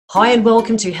Hi and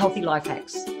welcome to Healthy Life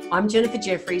Hacks. I'm Jennifer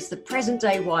Jefferies, the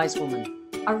present-day wise woman,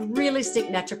 a realistic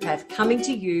naturopath coming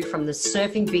to you from the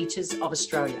surfing beaches of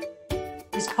Australia.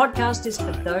 This podcast is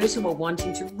for those who are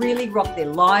wanting to really rock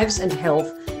their lives and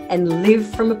health and live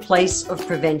from a place of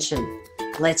prevention.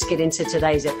 Let's get into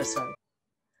today's episode.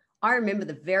 I remember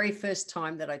the very first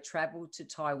time that I traveled to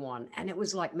Taiwan, and it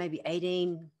was like maybe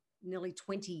 18, nearly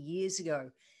 20 years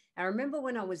ago. I remember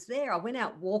when I was there, I went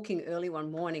out walking early one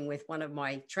morning with one of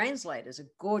my translators, a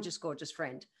gorgeous, gorgeous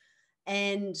friend.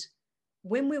 And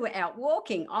when we were out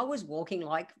walking, I was walking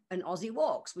like an Aussie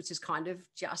walks, which is kind of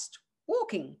just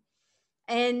walking.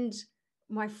 And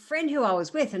my friend who I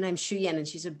was with, her name's Shu Yan, and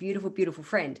she's a beautiful, beautiful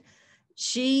friend.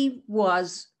 She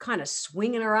was kind of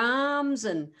swinging her arms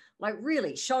and like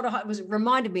really shoulder high. It was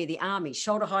reminded me of the army,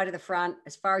 shoulder high to the front,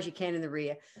 as far as you can in the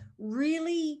rear,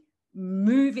 really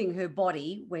moving her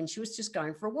body when she was just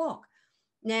going for a walk.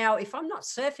 Now, if I'm not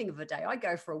surfing of a day, I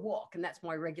go for a walk, and that's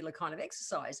my regular kind of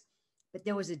exercise. But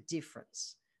there was a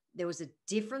difference. There was a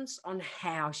difference on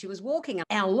how she was walking.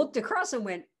 And I looked across and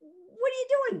went, what are you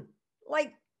doing?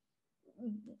 Like,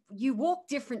 you walk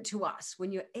different to us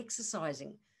when you're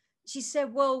exercising. She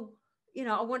said, well, you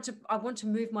know, I want to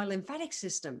move my lymphatic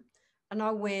system. And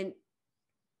I went,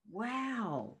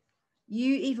 wow.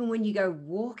 Even when you go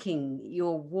walking,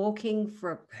 you're walking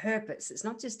for a purpose. It's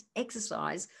not just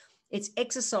exercise, it's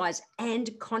exercise and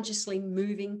consciously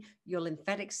moving your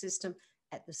lymphatic system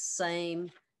at the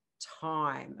same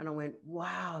time. And I went,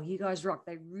 wow, you guys rock.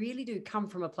 They really do come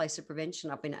from a place of prevention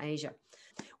up in Asia.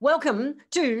 Welcome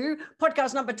to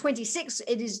podcast number 26.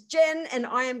 It is Jen, and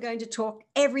I am going to talk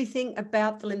everything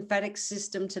about the lymphatic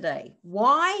system today.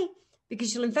 Why?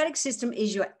 Because your lymphatic system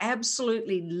is your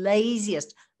absolutely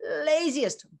laziest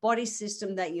body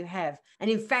system that you have. And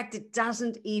in fact, it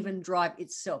doesn't even drive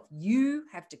itself. You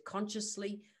have to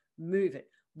consciously move it,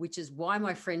 which is why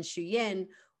my friend Shu Yan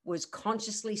was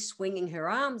consciously swinging her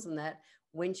arms and that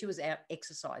when she was out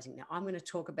exercising. Now, I'm going to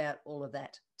talk about all of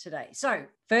that today. So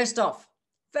first off,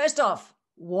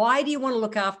 why do you want to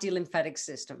look after your lymphatic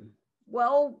system?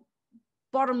 Well,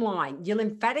 bottom line, your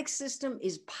lymphatic system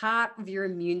is part of your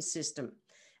immune system,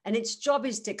 and its job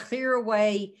is to clear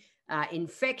away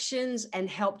infections and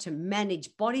help to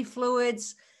manage body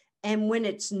fluids. And when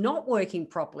it's not working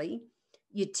properly,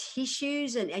 your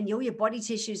tissues and all your body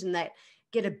tissues and that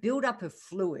get a buildup of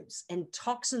fluids and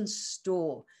toxins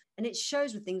store. And it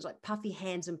shows with things like puffy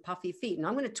hands and puffy feet. And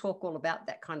I'm going to talk all about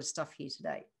that kind of stuff here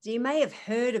today. So you may have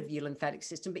heard of your lymphatic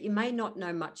system, but you may not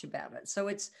know much about it. So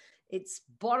its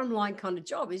bottom line kind of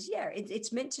job is,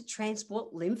 it's meant to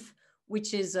transport lymph,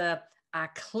 which is a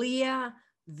clear,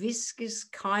 viscous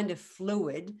kind of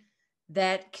fluid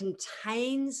that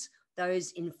contains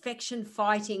those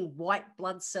infection-fighting white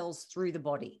blood cells through the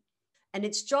body. And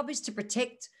its job is to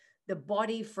protect the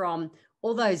body from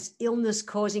all those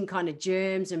illness-causing kind of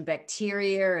germs and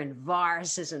bacteria and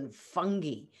viruses and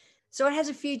fungi. So it has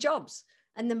a few jobs.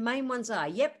 And the main ones are,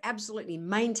 absolutely,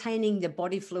 maintaining the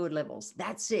body fluid levels.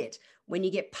 That's it. When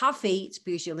you get puffy, it's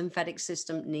because your lymphatic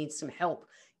system needs some help.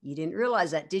 You didn't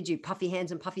realize that, did you? Puffy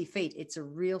hands and puffy feet. It's a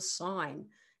real sign.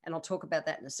 And I'll talk about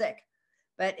that in a sec.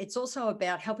 But it's also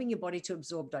about helping your body to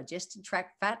absorb digestive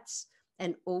tract fats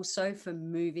and also for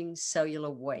moving cellular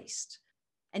waste.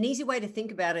 An easy way to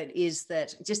think about it is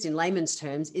that, just in layman's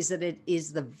terms, is that it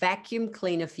is the vacuum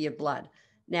cleaner for your blood.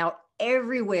 Now,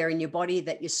 everywhere in your body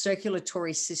that your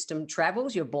circulatory system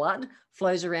travels, your blood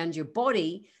flows around your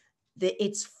body,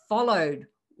 it's followed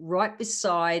right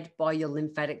beside by your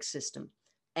lymphatic system.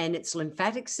 And it's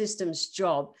lymphatic system's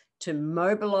job to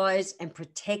mobilize and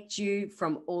protect you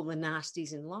from all the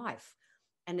nasties in life.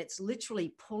 And it's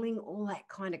literally pulling all that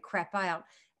kind of crap out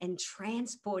and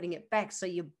transporting it back so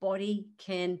your body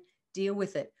can deal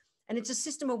with it. And it's a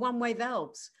system of one-way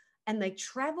valves, and they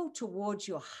travel towards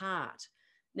your heart.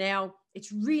 Now,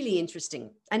 it's really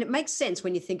interesting, and it makes sense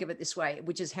when you think of it this way,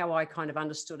 which is how I kind of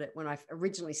understood it when I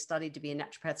originally studied to be a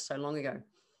naturopath so long ago.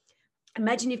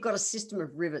 Imagine you've got a system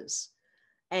of rivers,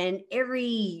 and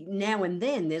every now and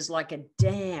then there's like a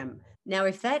dam. Now,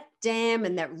 if that dam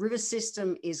and that river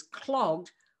system is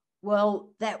clogged,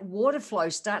 well, that water flow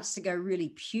starts to go really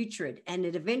putrid, and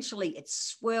it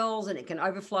swells and it can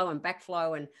overflow and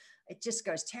backflow, and it just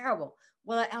goes terrible.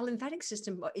 Well, our lymphatic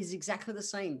system is exactly the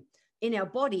same. In our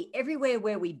body, everywhere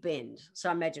where we bend.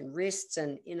 So imagine wrists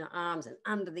and inner arms and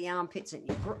under the armpits, and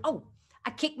I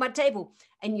kicked my table,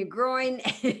 and your groin.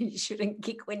 You shouldn't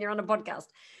kick when you're on a podcast.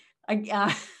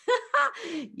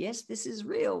 Yes, this is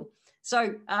real.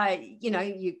 So,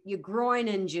 your groin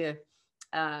and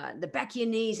the back of your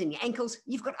knees and your ankles,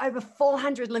 you've got over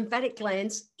 400 lymphatic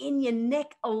glands in your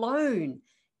neck alone.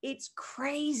 It's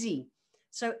crazy.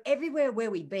 So everywhere where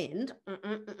we bend,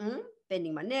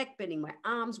 bending my neck, bending my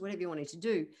arms, whatever you wanted to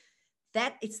do,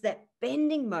 that it's that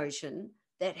bending motion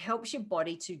that helps your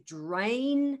body to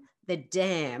drain the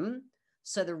dam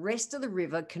so the rest of the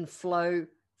river can flow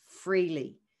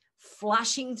freely,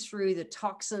 flushing through the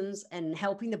toxins and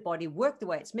helping the body work the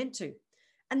way it's meant to.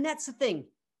 And that's the thing.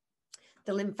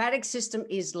 The lymphatic system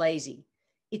is lazy.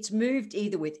 It's moved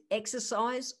either with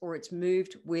exercise or it's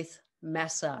moved with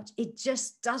massage. It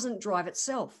just doesn't drive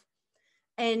itself.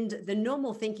 And the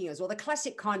normal thinking is, well, the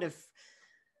classic kind of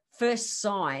first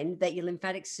sign that your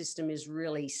lymphatic system is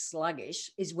really sluggish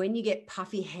is when you get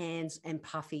puffy hands and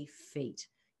puffy feet.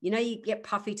 You know, you get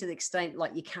puffy to the extent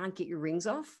like you can't get your rings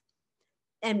off.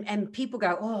 And people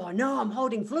go, oh, no, I'm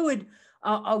holding fluid.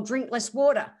 I'll drink less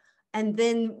water. And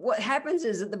then what happens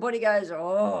is that the body goes,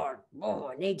 oh,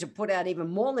 I need to put out even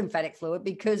more lymphatic fluid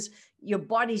because your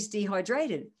body's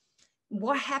dehydrated.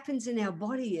 What happens in our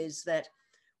body is that,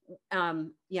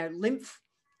 lymph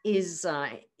is,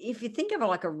 if you think of it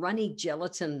like a runny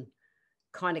gelatin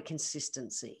kind of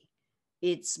consistency,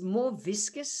 it's more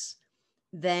viscous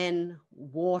than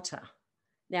water.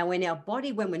 Now, in our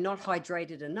body, when we're not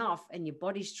hydrated enough and your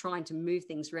body's trying to move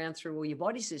things around through all your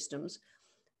body systems,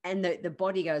 and the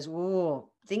body goes, whoa,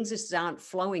 things just aren't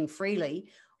flowing freely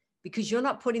because you're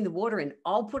not putting the water in.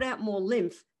 I'll put out more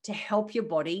lymph to help your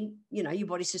body, your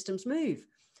body systems move.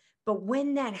 But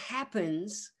when that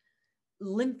happens,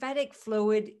 lymphatic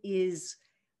fluid is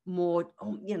more,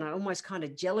 almost kind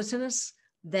of gelatinous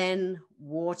than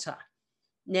water.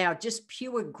 Now, just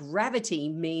pure gravity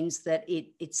means that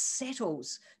it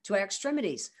settles to our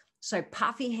extremities. So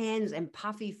puffy hands and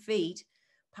puffy feet,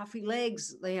 puffy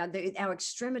legs, our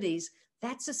extremities,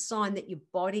 that's a sign that your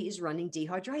body is running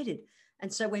dehydrated.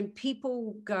 And so when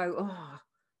people go, oh,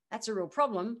 that's a real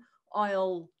problem,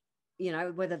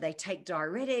 whether they take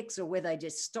diuretics or whether they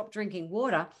just stop drinking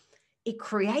water, it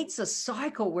creates a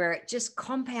cycle where it just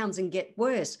compounds and get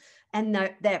worse. And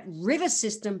that river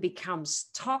system becomes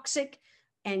toxic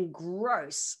and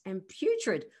gross and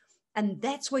putrid. And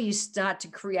that's where you start to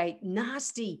create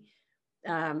nasty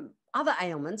other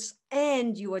ailments,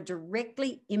 and you are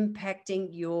directly impacting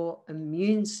your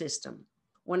immune system.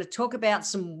 I want to talk about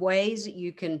some ways that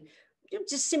you can,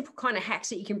 just simple kind of hacks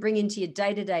that you can bring into your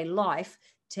day-to-day life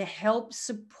to help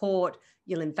support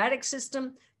your lymphatic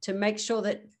system, to make sure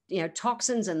that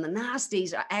toxins and the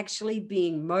nasties are actually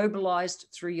being mobilized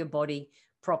through your body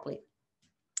properly.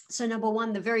 So number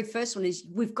one, the very first one is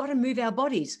we've got to move our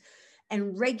bodies,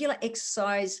 and regular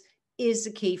exercise is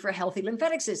the key for a healthy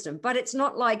lymphatic system. But it's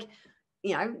not like,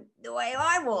 the way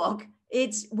I walk,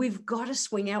 we've got to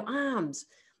swing our arms.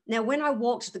 Now, when I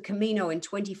walked the Camino in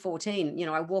 2014,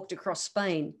 I walked across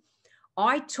Spain,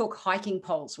 I took hiking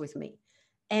poles with me.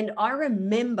 And I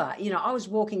remember, I was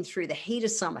walking through the heat of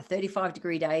summer,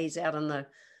 35-degree days out on the,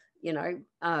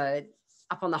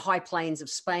 up on the high plains of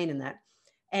Spain and that.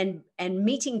 And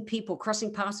meeting people,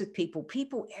 crossing paths with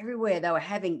people everywhere. They were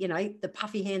having, the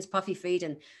puffy hands, puffy feet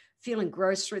and feeling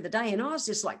gross through the day. And I was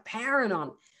just like powering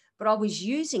on, but I was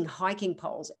using hiking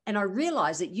poles. And I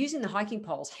realized that using the hiking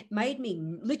poles made me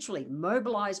literally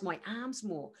mobilize my arms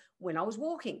more when I was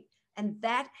walking. And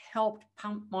that helped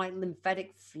pump my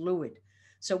lymphatic fluid.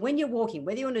 So when you're walking,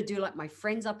 whether you want to do like my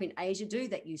friends up in Asia do,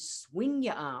 that you swing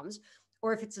your arms,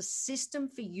 or if it's a system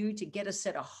for you to get a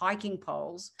set of hiking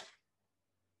poles,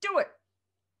 do it.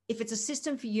 If it's a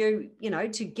system for you,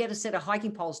 to get a set of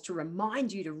hiking poles to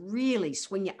remind you to really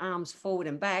swing your arms forward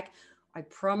and back, I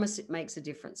promise it makes a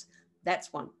difference.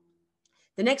 That's one.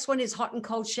 The next one is hot and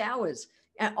cold showers.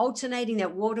 Alternating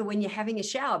that water when you're having a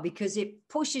shower, because it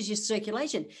pushes your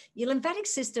circulation. Your lymphatic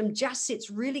system just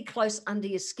sits really close under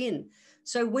your skin.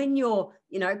 So when you're,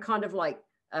 kind of like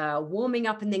warming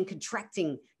up and then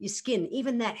contracting your skin,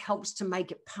 even that helps to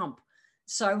make it pump.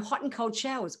 So hot and cold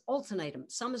showers, alternate them.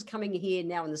 Summer's coming here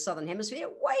now in the Southern Hemisphere,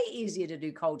 way easier to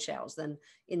do cold showers than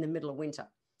in the middle of winter.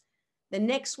 The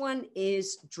next one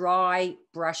is dry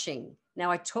brushing.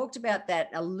 Now, I talked about that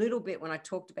a little bit when I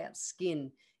talked about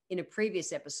skin in a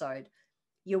previous episode.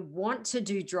 You want to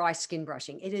do dry skin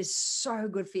brushing. It is so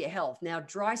good for your health. Now,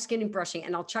 dry skin and brushing,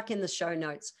 and I'll chuck in the show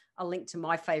notes a link to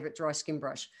my favorite dry skin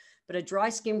brush. But a dry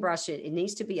skin brush, it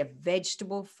needs to be a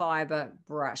vegetable fiber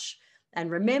brush. And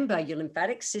remember, your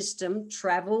lymphatic system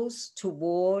travels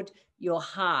toward your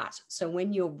heart. So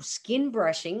when you're skin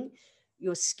brushing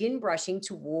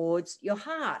towards your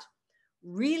heart.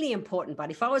 Really important.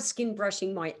 But if I was skin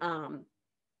brushing my arm,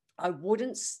 I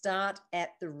wouldn't start at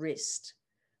the wrist.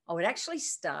 I would actually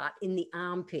start in the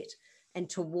armpit, and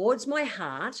towards my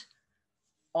heart,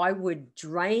 I would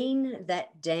drain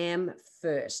that dam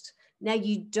first. Now,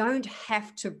 you don't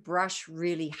have to brush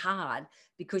really hard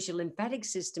because your lymphatic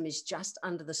system is just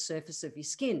under the surface of your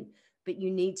skin, but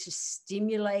you need to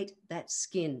stimulate that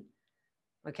skin.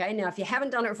 Okay. Now, if you haven't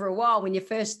done it for a while, when you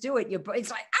first do it, it's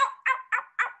like, ow, ow,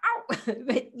 ow, ow,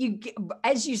 ow. But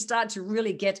as you start to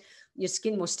really get your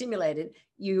skin more stimulated,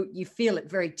 you feel it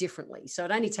very differently. So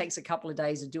it only takes a couple of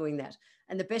days of doing that.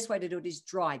 And the best way to do it is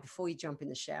dry before you jump in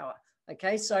the shower.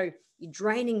 Okay. So you're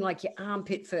draining like your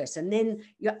armpit first and then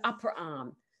your upper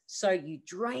arm. So you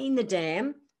drain the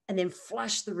dam and then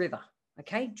flush the river.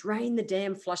 Okay. Drain the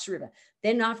dam, flush the river.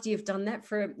 Then after you've done that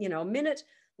for, a minute,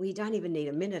 well, you don't even need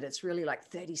a minute. It's really like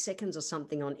 30 seconds or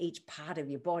something on each part of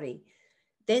your body.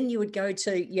 Then you would go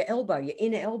to your elbow, your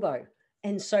inner elbow.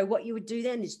 And so what you would do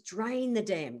then is drain the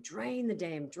dam, drain the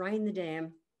dam, drain the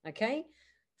dam. Okay.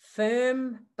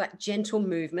 Firm but gentle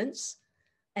movements.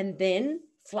 And then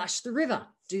flush the river.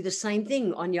 Do the same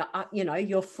thing on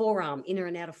your forearm, inner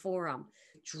and outer forearm.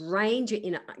 Drain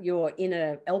your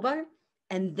inner elbow.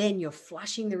 And then you're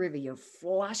flushing the river. You're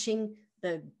flushing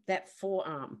that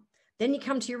forearm. Then you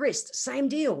come to your wrist, same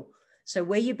deal. So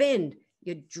where you bend,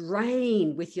 you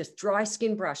drain with your dry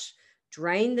skin brush,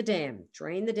 drain the dam,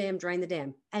 drain the dam, drain the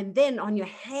dam. And then on your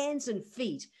hands and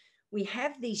feet, we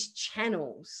have these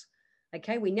channels.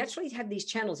 Okay, we naturally have these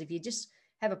channels. If you just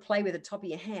have a play with the top of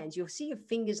your hands, you'll see your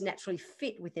fingers naturally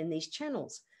fit within these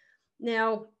channels.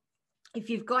 Now, if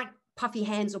you've got puffy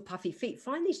hands or puffy feet,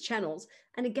 find these channels.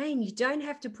 And again, you don't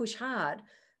have to push hard,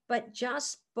 but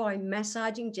just by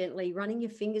massaging gently, running your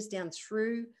fingers down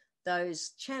through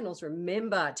those channels,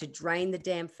 remember to drain the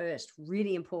dam first.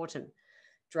 Really important.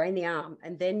 Drain the arm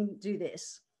and then do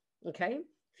this. Okay.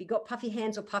 If you've got puffy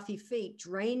hands or puffy feet,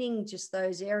 draining just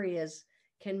those areas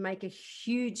can make a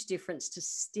huge difference to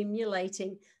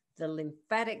stimulating the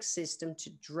lymphatic system to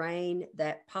drain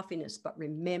that puffiness. But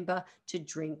remember to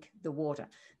drink the water.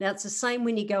 Now, it's the same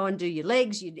when you go and do your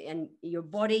legs and your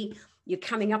body. You're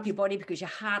coming up your body because your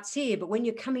heart's here. But when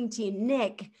you're coming to your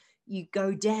neck, you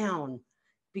go down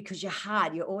because your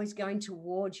heart, you're always going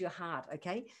towards your heart.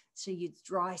 Okay. So you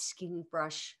dry skin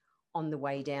brush on the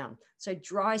way down. So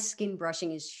dry skin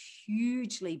brushing is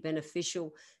hugely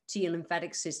beneficial to your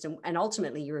lymphatic system and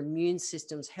ultimately your immune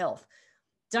system's health.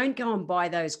 Don't go and buy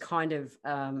those kind of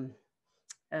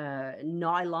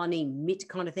nylon-y mitt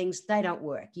kind of things. They don't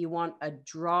work. You want a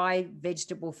dry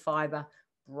vegetable fiber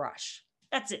brush.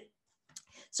 That's it.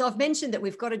 So I've mentioned that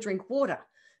we've got to drink water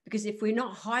because if we're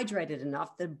not hydrated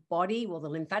enough, the body, the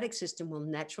lymphatic system will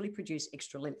naturally produce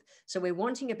extra lymph. So we're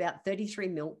wanting about 33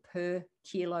 ml per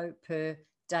kilo per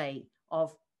day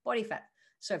of body fat.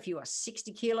 So if you are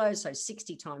 60 kilos, so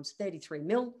 60 times 33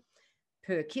 ml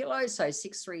per kilo, so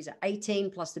 6 threes are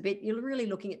 18 plus a bit, you're really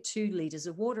looking at 2 liters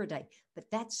of water a day. But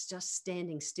that's just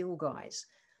standing still, guys.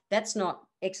 That's not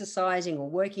exercising or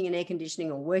working in air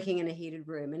conditioning or working in a heated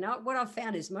room. And what I've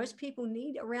found is most people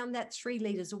need around that 3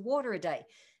 liters of water a day.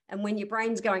 And when your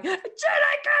brain's going, Jen, I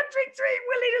can't drink 3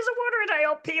 liters of water a day,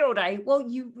 I'll pee all day. Well,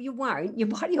 you won't. Your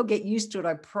body will get used to it,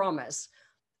 I promise.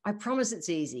 I promise it's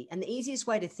easy. And the easiest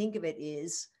way to think of it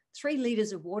is 3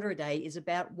 liters of water a day is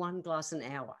about 1 glass an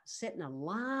hour. Set an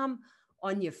alarm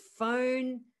on your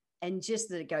phone and just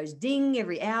that it goes ding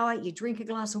every hour, you drink a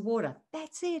glass of water.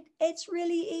 That's it. It's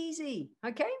really easy.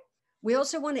 Okay. We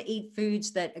also want to eat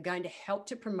foods that are going to help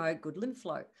to promote good lymph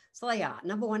flow. So they are.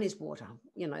 Number 1 is water.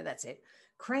 That's it.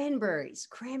 Cranberries.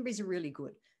 Cranberries are really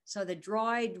good. So the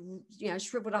dried,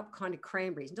 shriveled up kind of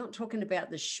cranberries. Not talking about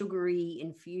the sugary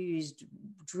infused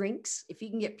drinks. If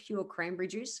you can get pure cranberry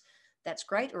juice, that's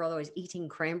great. Or otherwise eating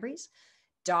cranberries.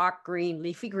 Dark green,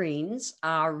 leafy greens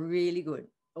are really good.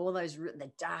 All those,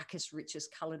 the darkest,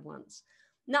 richest colored ones.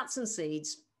 Nuts and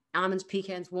seeds, almonds,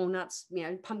 pecans, walnuts,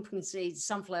 pumpkin seeds,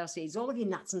 sunflower seeds, all of your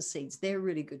nuts and seeds, they're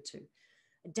really good too.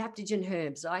 Adaptogen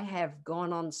herbs. I have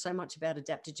gone on so much about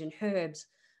adaptogen herbs,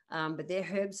 but they're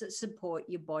herbs that support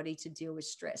your body to deal with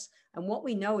stress. And what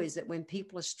we know is that when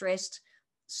people are stressed,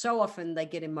 so often they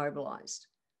get immobilized.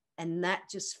 And that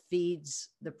just feeds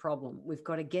the problem. We've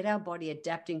got to get our body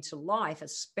adapting to life,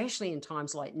 especially in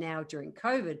times like now during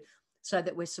COVID, so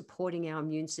that we're supporting our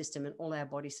immune system and all our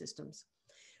body systems.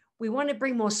 We want to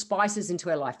bring more spices into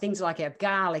our life, things like our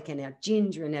garlic and our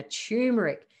ginger and our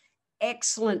turmeric,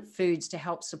 excellent foods to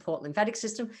help support lymphatic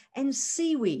system, and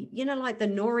seaweed, like the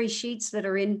nori sheets that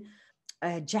are in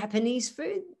Japanese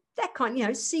food, that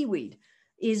kind, seaweed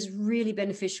is really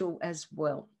beneficial as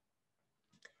well.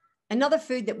 Another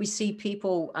food that we see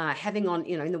people having on,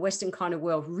 in the Western kind of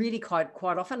world really quite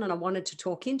often, and I wanted to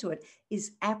talk into it,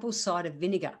 is apple cider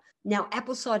vinegar. Now,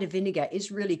 apple cider vinegar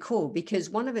is really cool because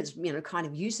one of its, kind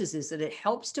of uses is that it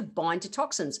helps to bind to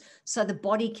toxins so the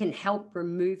body can help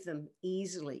remove them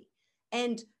easily.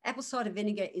 And apple cider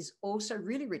vinegar is also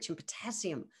really rich in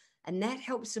potassium, and that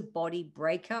helps the body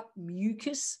break up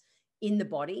mucus in the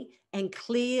body and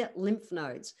clear lymph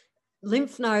nodes.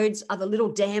 Lymph nodes are the little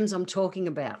dams I'm talking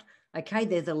about. Okay,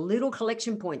 they're the little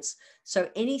collection points. So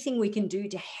anything we can do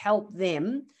to help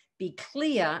them be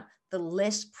clear, the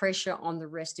less pressure on the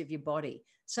rest of your body.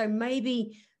 So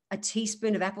maybe a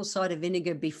teaspoon of apple cider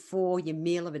vinegar before your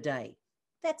meal of a day.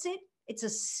 That's it. It's a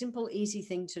simple, easy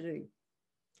thing to do.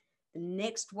 The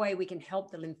next way we can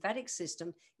help the lymphatic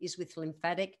system is with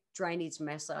lymphatic drainage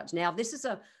massage. Now, this is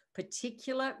a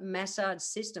particular massage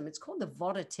system. It's called the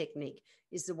Vata technique,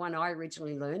 is the one I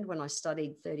originally learned when I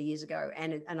studied 30 years ago.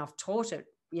 And I've taught it,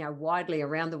 widely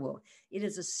around the world. It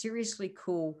is a seriously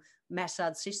cool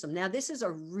massage system. Now, this is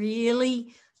a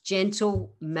really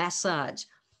gentle massage.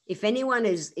 If anyone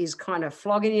is kind of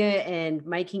flogging you and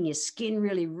making your skin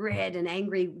really red and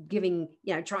angry,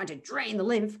 trying to drain the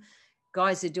lymph,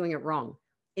 guys are doing it wrong.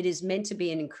 It is meant to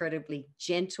be an incredibly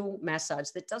gentle massage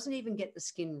that doesn't even get the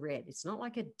skin red. It's not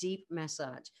like a deep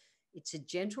massage. It's a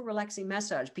gentle, relaxing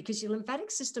massage because your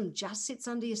lymphatic system just sits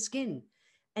under your skin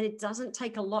and it doesn't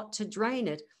take a lot to drain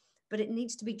it, but it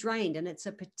needs to be drained. And it's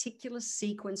a particular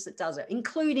sequence that does it,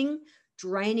 including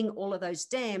draining all of those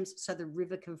dams so the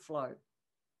river can flow.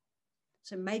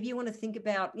 So maybe you want to think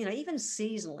about, even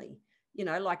seasonally,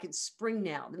 like it's spring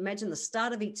now. Imagine the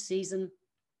start of each season,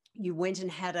 you went and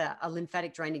had a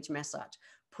lymphatic drainage massage.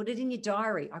 Put it in your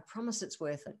diary. I promise it's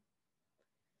worth it.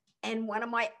 And one of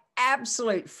my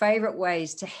absolute favorite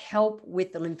ways to help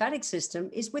with the lymphatic system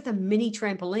is with a mini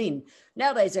trampoline.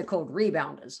 Nowadays, they're called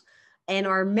rebounders. And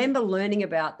I remember learning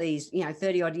about these,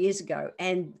 30 odd years ago.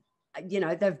 And,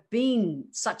 they've been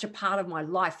such a part of my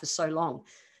life for so long.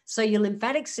 So your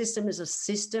lymphatic system is a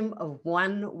system of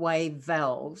one-way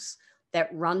valves that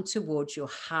run towards your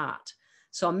heart.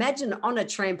 So imagine on a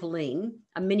trampoline,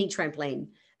 a mini trampoline,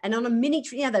 and on a mini,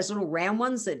 those little round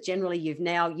ones that generally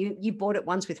you bought it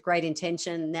once with great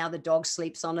intention. Now the dog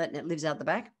sleeps on it and it lives out the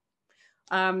back.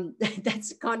 That's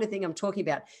the kind of thing I'm talking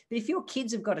about. But if your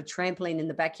kids have got a trampoline in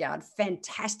the backyard,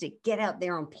 fantastic. Get out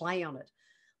there and play on it.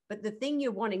 But the thing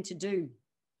you're wanting to do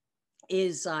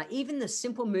is even the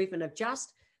simple movement of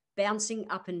just bouncing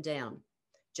up and down,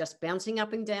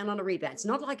 on a rebound. It's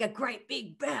not like a great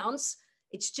big bounce.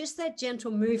 It's just that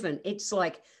gentle movement. It's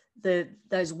like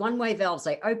those one-way valves.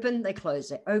 They open, they close,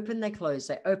 they open, they close,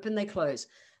 they open, they close.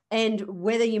 And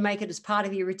whether you make it as part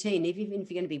of your routine, even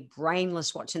if you're going to be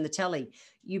brainless watching the telly,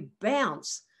 you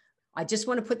bounce. I just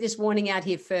want to put this warning out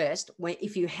here first.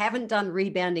 If you haven't done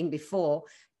rebounding before,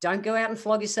 don't go out and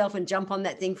flog yourself and jump on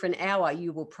that thing for an hour.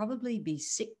 You will probably be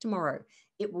sick tomorrow.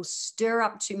 It will stir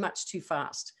up too much too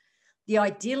fast. The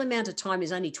ideal amount of time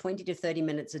is only 20 to 30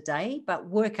 minutes a day, but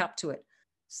work up to it.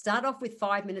 Start off with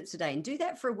 5 minutes a day and do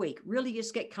that for a week. Really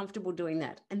just get comfortable doing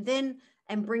that. And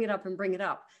bring it up and bring it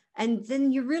up. And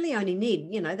then you really only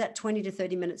need, that 20 to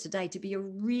 30 minutes a day to be a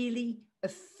really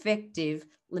effective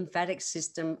lymphatic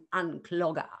system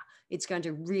unclogger. It's going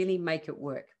to really make it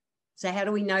work. So how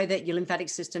do we know that your lymphatic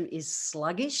system is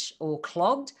sluggish or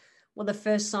clogged? Well, the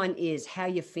first sign is how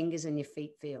your fingers and your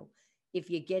feet feel. If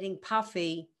you're getting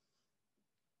puffy,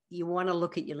 you want to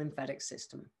look at your lymphatic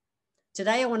system.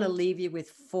 Today, I want to leave you with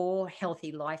 4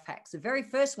 healthy life hacks. The very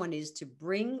first one is to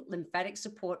bring lymphatic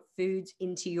support foods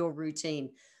into your routine.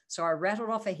 So I rattled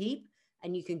off a heap,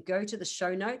 and you can go to the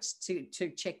show notes to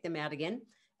check them out again.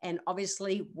 And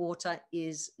obviously, water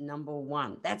is number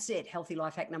 1. That's it. Healthy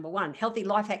life hack number 1. Healthy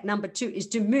life hack number 2 is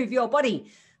to move your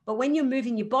body. But when you're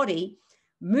moving your body,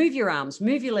 move your arms,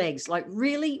 move your legs, like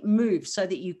really move so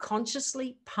that you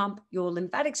consciously pump your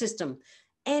lymphatic system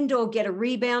or get a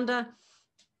rebounder.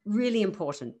 Really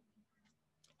important.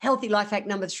 Healthy life hack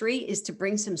number 3 is to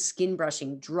bring some skin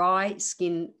brushing, dry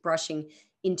skin brushing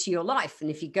into your life. And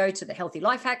if you go to the healthy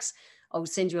life hacks, I'll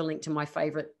send you a link to my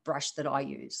favorite brush that I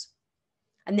use.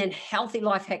 And then healthy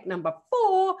life hack number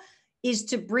 4 is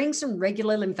to bring some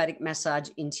regular lymphatic massage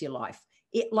into your life.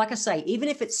 Like I say, even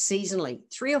if it's seasonally,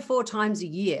 3 or 4 times a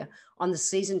year on the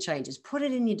season changes, put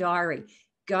it in your diary.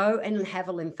 Go and have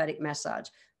a lymphatic massage.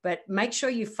 But make sure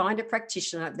you find a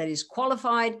practitioner that is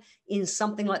qualified in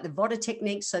something like the Vata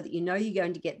technique so that you know you're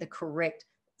going to get the correct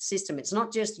system. It's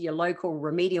not just your local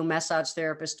remedial massage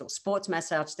therapist or sports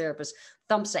massage therapist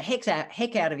thumps the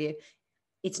heck out of you.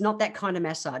 It's not that kind of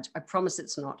massage. I promise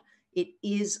it's not. It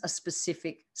is a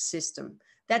specific system.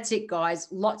 That's it, guys.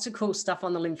 Lots of cool stuff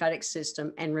on the lymphatic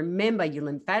system. And remember, your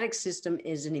lymphatic system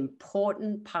is an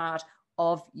important part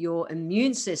of your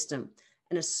immune system.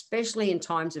 And especially in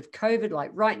times of COVID,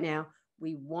 like right now,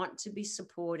 we want to be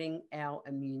supporting our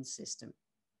immune system.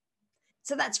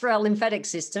 So that's for our lymphatic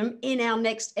system. In our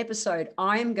next episode,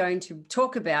 I am going to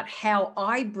talk about how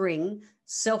I bring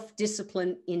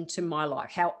self-discipline into my life,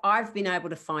 how I've been able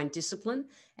to find discipline,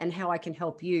 and how I can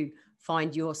help you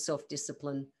find your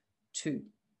self-discipline too.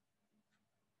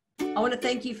 I want to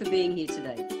thank you for being here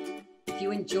today. If you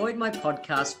enjoyed my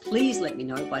podcast, please let me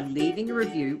know by leaving a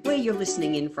review where you're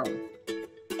listening in from.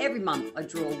 Every month, I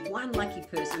draw one lucky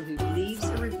person who leaves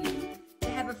a review to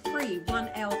have a free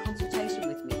 1-hour consultation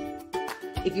with me.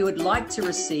 If you would like to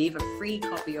receive a free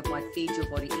copy of my Feed Your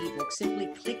Body ebook, simply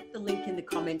click the link in the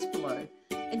comments below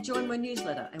and join my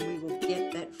newsletter, and we will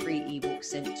get that free ebook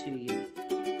sent to you.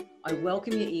 I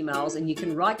welcome your emails, and you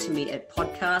can write to me at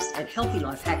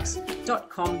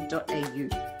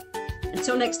podcast@healthylifehacks.com.au.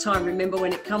 Until next time, remember,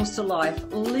 when it comes to life,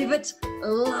 live it,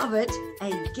 love it,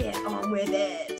 and get on with it.